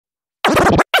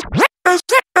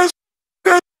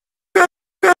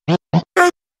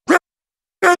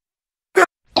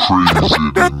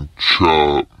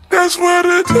That's what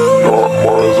it do. Dark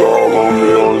Mars all on me,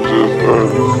 I'm just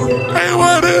honest. Hey,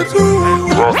 what it do?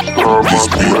 Rockstar, my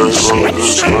flesh, I'm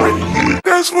just honest.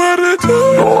 That's what it do.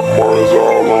 Dark Mars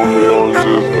all on me, I'm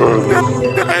just honest.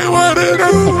 Hey, what it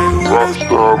do?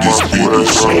 Rockstar, my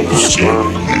flesh, I'm just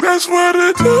honest. That's what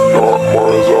it do. Dark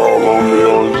Mars all on me,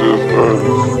 I'm just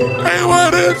honest. Hey,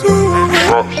 what it do?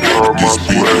 Rockstar, my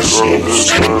flesh, I'm just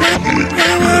honest.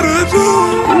 Hey, what it do?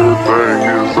 Everything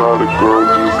inside the girl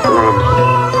just honest.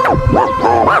 What's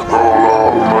all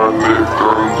on my neck,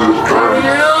 I'm just honest.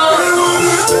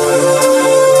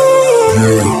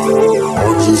 Yeah,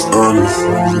 I'm just honest.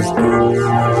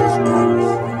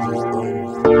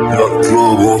 Got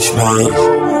club on smash.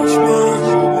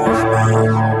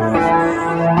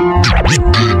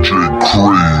 DJ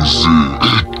Crazy.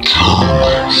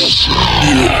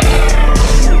 Yeah.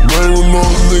 Man, when no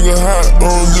nigga hot,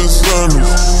 I'm just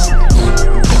honest.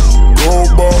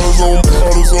 Gold bars on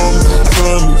bottles, I'm just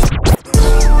honest.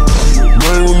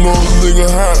 Man, when no nigga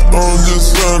hot, I'm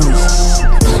just honest.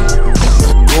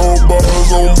 Gold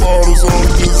bars on bottles, I'm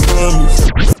just honest.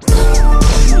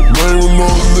 Man, when no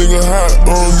nigga hot,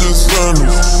 I'm just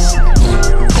honest.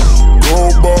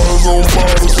 Gold bars on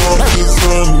bottles, I'm just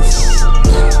honest.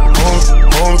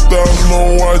 100,000 on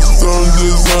watches, I'm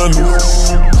just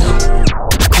honest.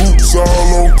 Coops all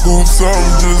on coops, I'm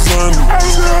just honest.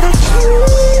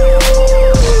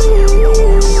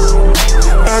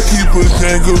 I keep a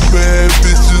gang of bad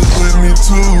bitches with me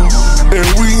too, and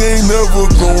we ain't never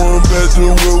going back to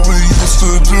what we used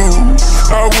to do.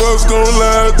 I was gon'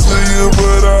 lie to you,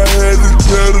 but I had to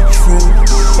tell the truth.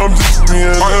 I'm just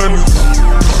being honest.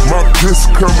 My piss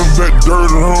coming back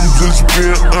dirty, I'm just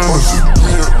being honest.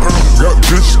 Got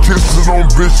bitch kissing on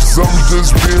bitches, I'm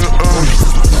just being honest.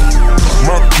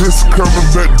 My piss coming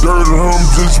back dirty, I'm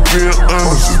just being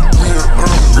honest.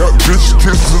 Got bitch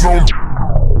kissing on.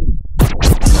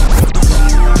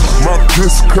 My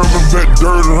piss coming back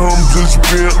dirty, I'm just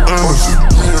being honest.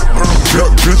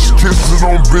 Got bitch kissing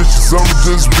on bitches, I'm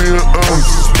just being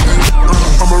honest.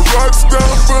 I'm a rock star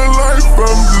for life,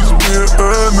 I'm just being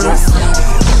honest.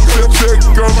 Check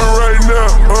on me right now,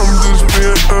 I'm just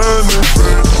being honest.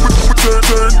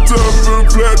 Turn tough and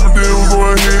flat, but then we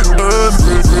gon' hit honest.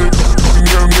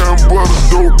 Young boy, the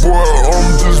dope boy, I'm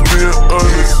just being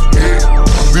honest.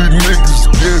 These niggas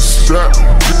get shot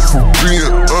for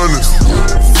being honest.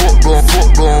 Fucked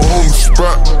on the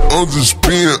spot, I'm just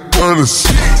being honest.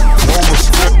 Almost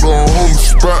fucked on the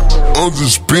spot, I'm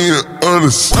just being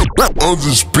honest. I'm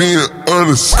just being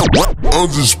honest. I'm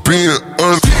just being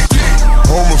honest.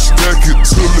 I'ma stack it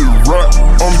till it rot,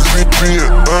 I'm just being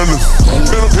honest.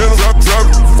 And I drop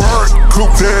it, fire,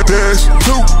 coupe, dash,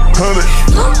 200.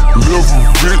 Live a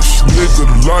rich nigga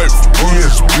life, I'm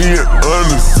just being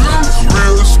honest.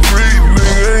 Real street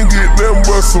nigga ain't get nothing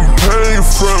but some pain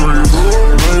from it.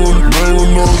 Man,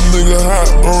 when no nigga hot,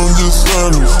 I'm just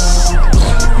honest.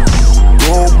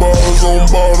 Gold bars on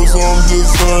bottles, I'm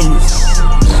just honest.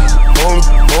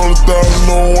 100,000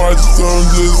 on watches, I'm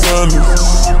just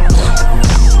honest.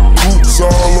 Coops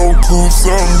all on coops,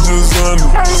 I'm just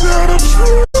honest.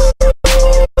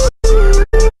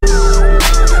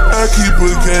 I keep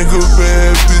a gang of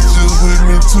bad bitches with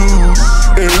me too,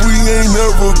 and we ain't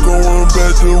never going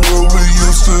back to what we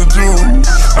used to do.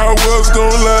 I was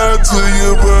gon' lie to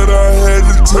you, but I had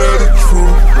to tell the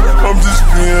truth. I'm just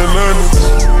being honest.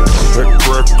 That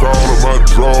crack all of my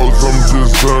drawers, I'm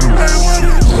just honest.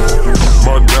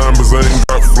 My diamonds ain't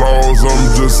got flaws, I'm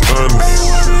just honest.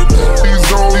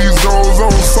 These hoes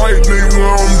on sight, nigga,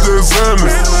 I'm just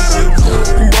honest.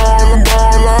 Ball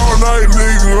all night,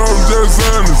 nigga, I'm just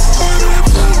honest.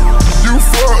 You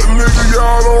fuck, nigga,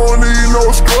 y'all don't need no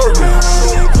struggle.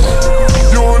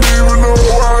 You don't even know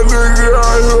why, nigga,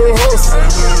 out here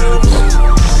hustling.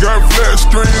 Got flat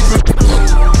strings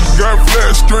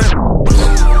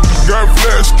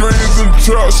and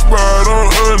chop spot, I'm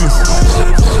honest.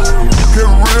 Get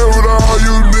real with all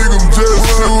you niggas, just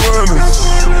too honest.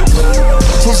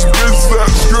 To some bitches at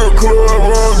the strip club,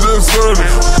 I'm just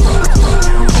honest.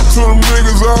 To them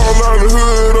niggas all out the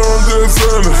hood, I'm just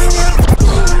honest.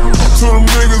 To them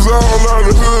niggas all out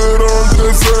the hood, I'm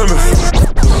just honest.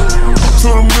 To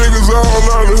them niggas all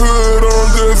out the hood, I'm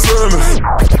just honest.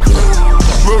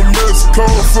 Little Mexico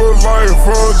for life,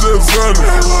 I'm just honest.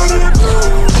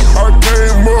 I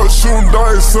came up shooting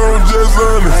dice, I'm just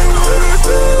honest.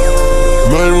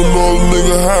 Man, when no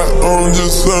nigga hot, I'm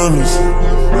just honest.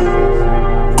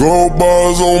 Gold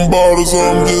bars on bottles,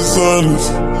 I'm just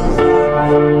honest.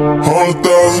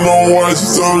 100,000 on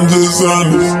watches, I'm just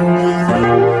honest.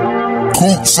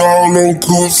 Coops all on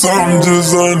coops, I'm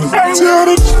just honest.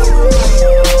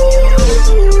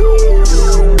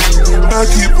 I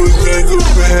keep a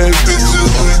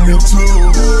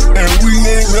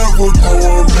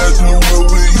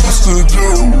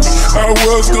I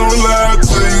was gonna lie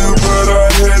to you, but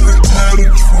I had to tell the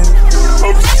truth.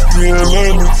 I'm just being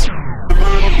honest.